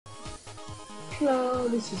Hello,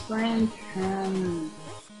 this is Frank, and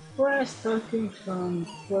we're starting from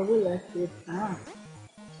where we left it. The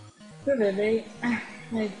other day I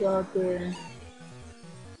got the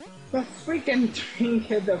freaking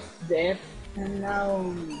trinket of death, and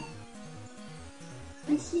now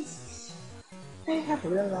I have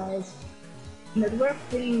realized that we're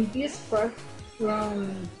playing this part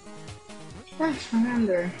from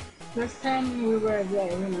under. Last time we were there,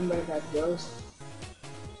 I remember that ghost.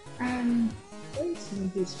 And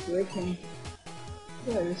isn't this breaking?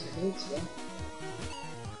 There is a glitch there.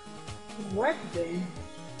 What the?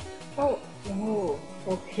 Oh,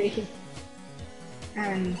 okay.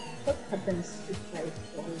 And what happens if I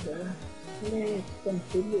fall there? Will I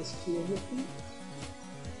completely screw everything?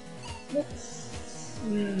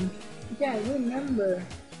 Yeah, I remember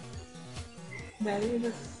that I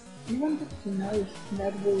wanted to know if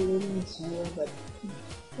that will lead me somewhere, but it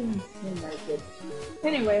didn't seem like it.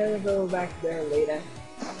 Anyway, I'll go back there later.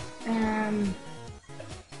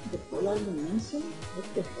 The polar dimension? What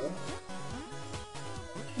the hell?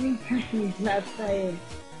 I'm glad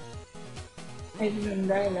I didn't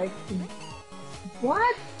die like...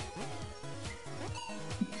 What?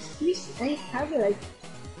 This, I have like...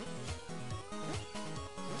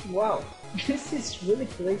 Wow, this is really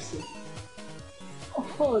crazy.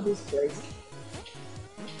 Oh, this place.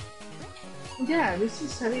 Yeah, this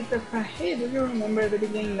is a bit of a... Hey, do you remember the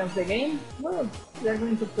beginning of the game? Well, we're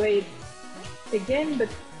going to play it again, but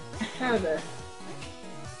harder.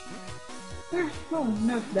 No,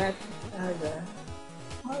 not that harder.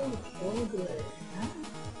 How older?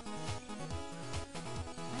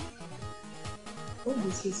 Oh,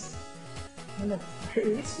 this is kind of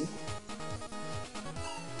very easy.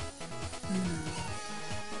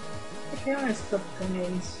 Okay, I'm gonna stop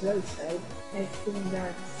coming slow side. I think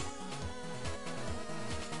that's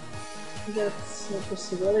a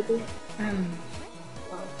possibility.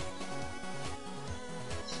 Wow.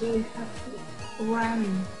 So I have to run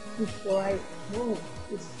before I... Whoa,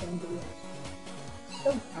 this is going to be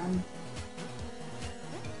so fun.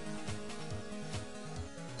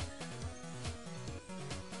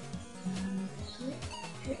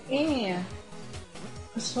 Yeah,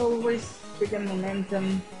 as always, with the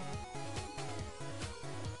momentum.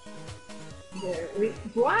 There,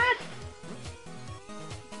 what?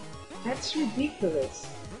 That's ridiculous.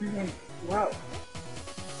 Wow.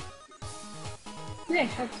 Yeah, I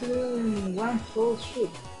have to do it in one full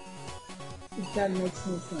shoot. If that makes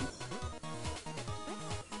any sense.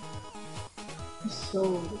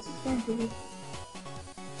 So, this is going to be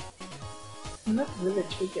not really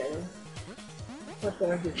tricky. What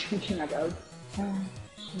are you thinking about? Again.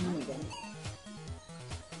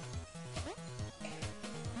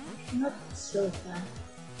 Not so fast.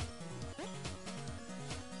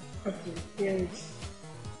 Okay, here is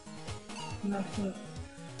nothing.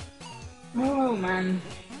 Oh man.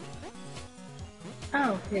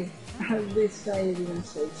 Okay. This I didn't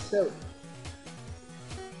say so.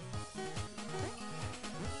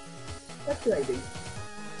 What do I do?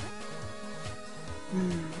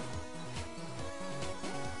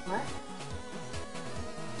 What?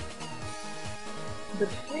 But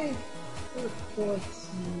hey, what's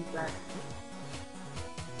back?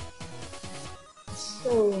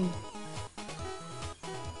 So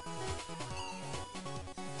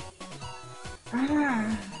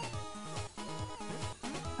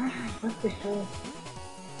what the hell?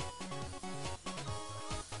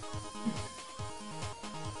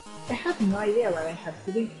 I have no idea what I have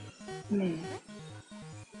to do.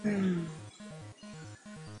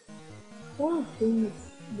 All things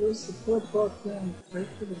will support both and pray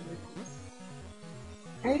for the victims.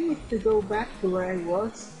 I need to go back to where I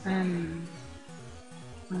was and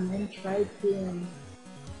then try to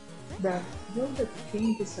will the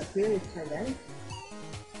thing disappear if I die?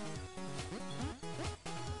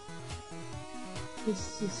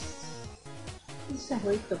 This is a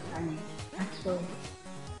waste of time, actually.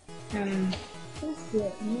 What's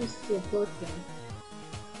the news to broken?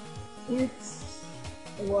 It's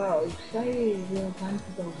wow, if I will want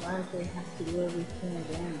to go back, I have to do everything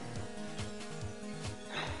again.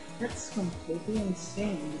 That's completely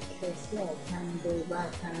insane because yeah, I can go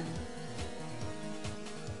back and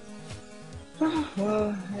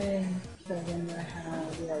well, I don't know how to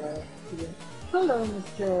idea what to do. Hello,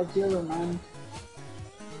 Mr. Gilman.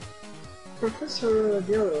 Professor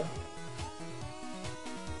Gillo.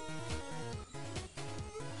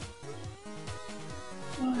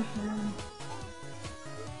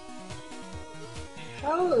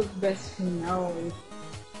 How best to know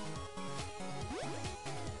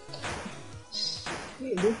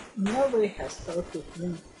if nobody has talked with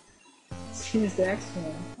me Since the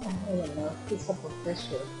accident, I don't know, he's a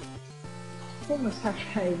professor. He must have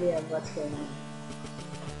an idea of what's going on.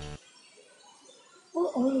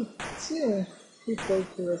 Oh, only 2 people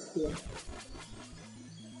to rescue.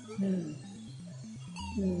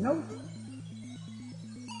 Nope.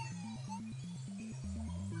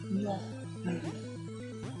 No.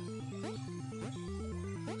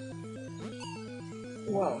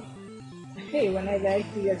 Wow. Hey, when I die,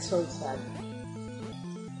 he gets so sad.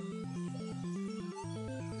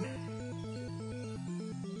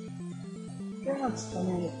 You're not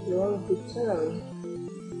stunning if you all victory.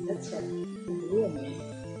 That's it. Really.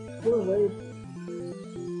 You're very...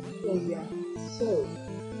 Oh yeah.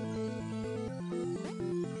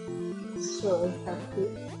 So I have to...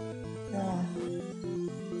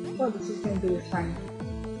 oh, this is going to be fun.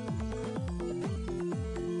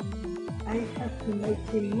 I have to make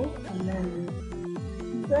him move and then...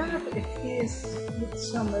 But if he is with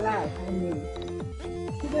some lag, I mean...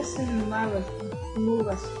 He doesn't move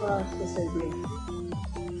as fast as I do.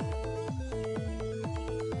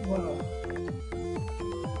 Wow.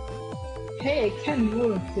 Hey, I can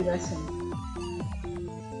move if he doesn't.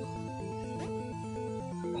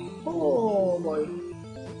 Oh boy.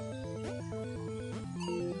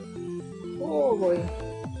 Oh boy.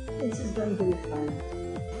 This is going to be fun.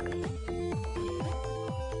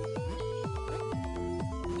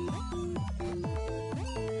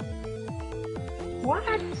 What?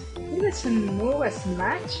 He doesn't move as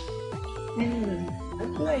much? And how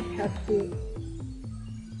do I have to...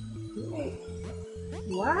 Wait.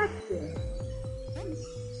 What?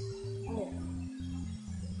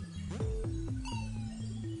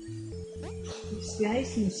 This guy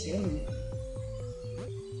is insane.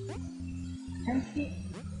 Can't he,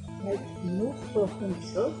 like, move for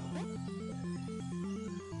himself?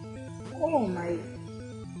 Oh my...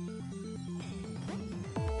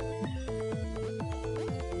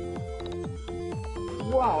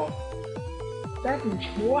 Wow, that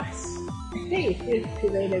was... Hey, it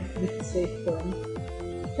activated the safe phone.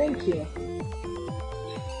 Thank you.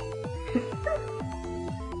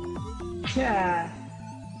 Yeah,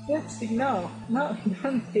 that's... No,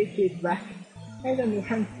 don't take it back. I don't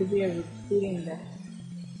want to be repeating that.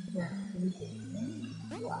 Yeah, thank you.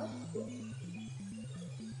 What?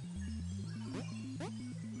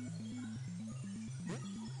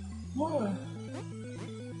 More.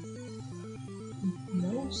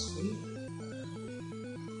 No sleep.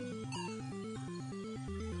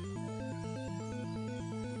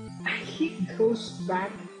 He goes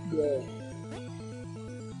back there.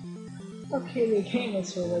 Okay, the game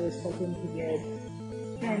is already starting to get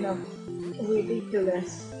kind of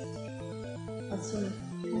ridiculous. That's some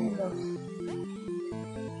kind of...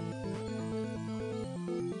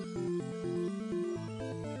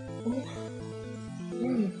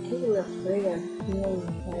 I'm totally afraid of feeling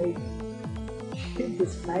like the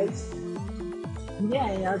spikes. Yeah,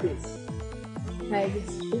 I know this. Like,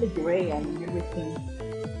 it's really gray and everything.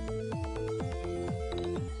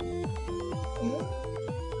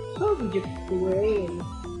 How did you frame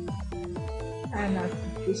an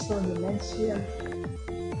artificial dimension?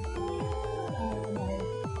 Oh my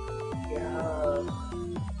god.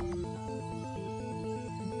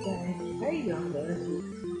 I don't know.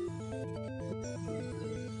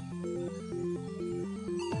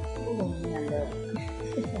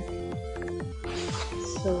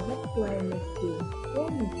 So what do I need to... I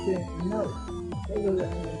need to know. I will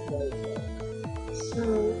play that. So,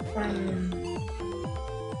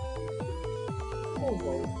 oh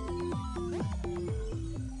boy.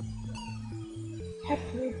 Have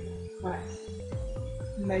fast.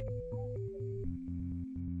 Like...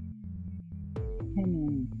 I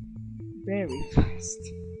mean, very fast.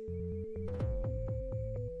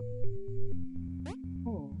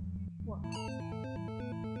 Oh, wow.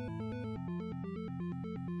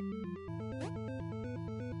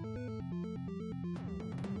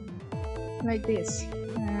 Like this.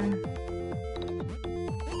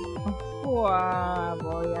 Wow,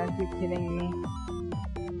 boy, are you kidding me?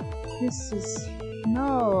 This is...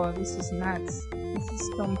 No, this is nuts. This is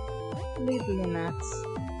completely nuts.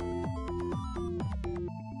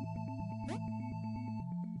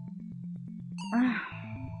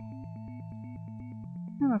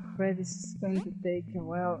 I'm afraid this is going to take a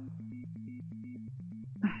while.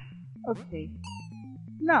 Okay.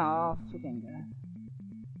 No, forgetting that.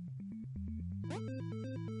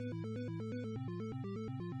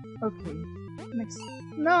 Okay, next.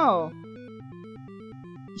 No!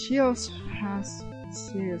 She also has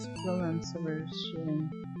serious problems overshooting.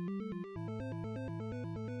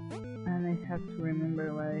 And I have to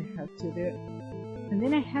remember what I have to do. And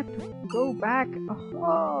then I had to go back.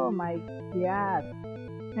 Oh my god.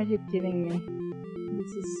 Are you kidding me?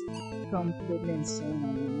 This is completely insane. I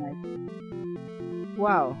mean, like,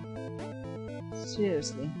 wow.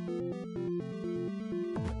 Seriously.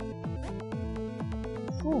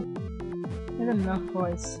 Oh, I don't know how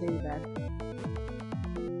I say that.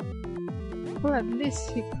 Well, at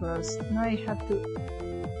least he crossed. Now I have to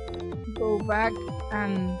go back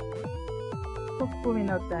and hopefully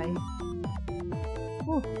not die.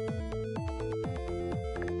 Ooh.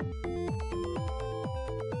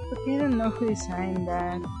 Okay, I don't know who designed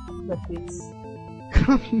that, but it's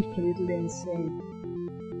completely insane.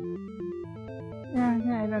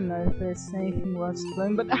 Yeah, I don't know if there's anything worth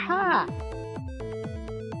doing, but aha!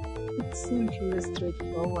 It seems really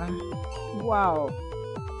straightforward. Wow.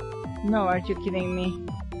 No, are you kidding me?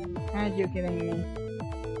 Are you kidding me?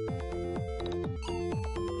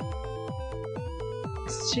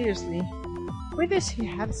 Seriously? Why does he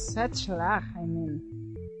have such lag? I mean...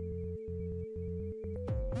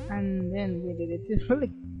 And then we did it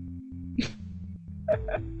really...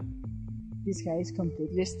 This guy is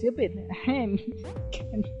completely stupid. And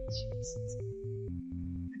can just...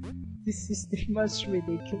 This is the most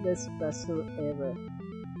ridiculous puzzle ever.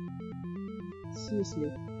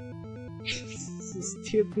 Seriously. This is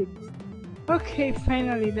stupid. Okay,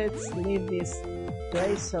 finally let's leave this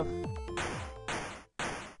place of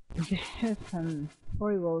death and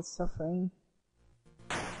horrible suffering.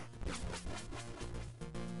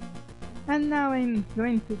 And now I'm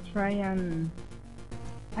going to try and...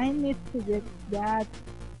 I need to get that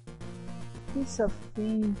piece of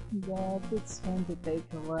thing, but it's going to take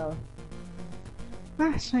a while.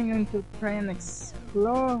 So I'm going to try and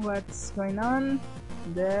explore what's going on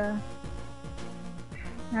there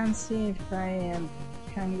and see if I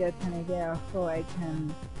can get an idea of how I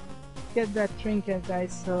can get that trinket I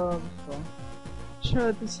saw before.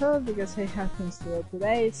 Short episode because I have things to do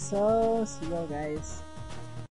today, so see you guys.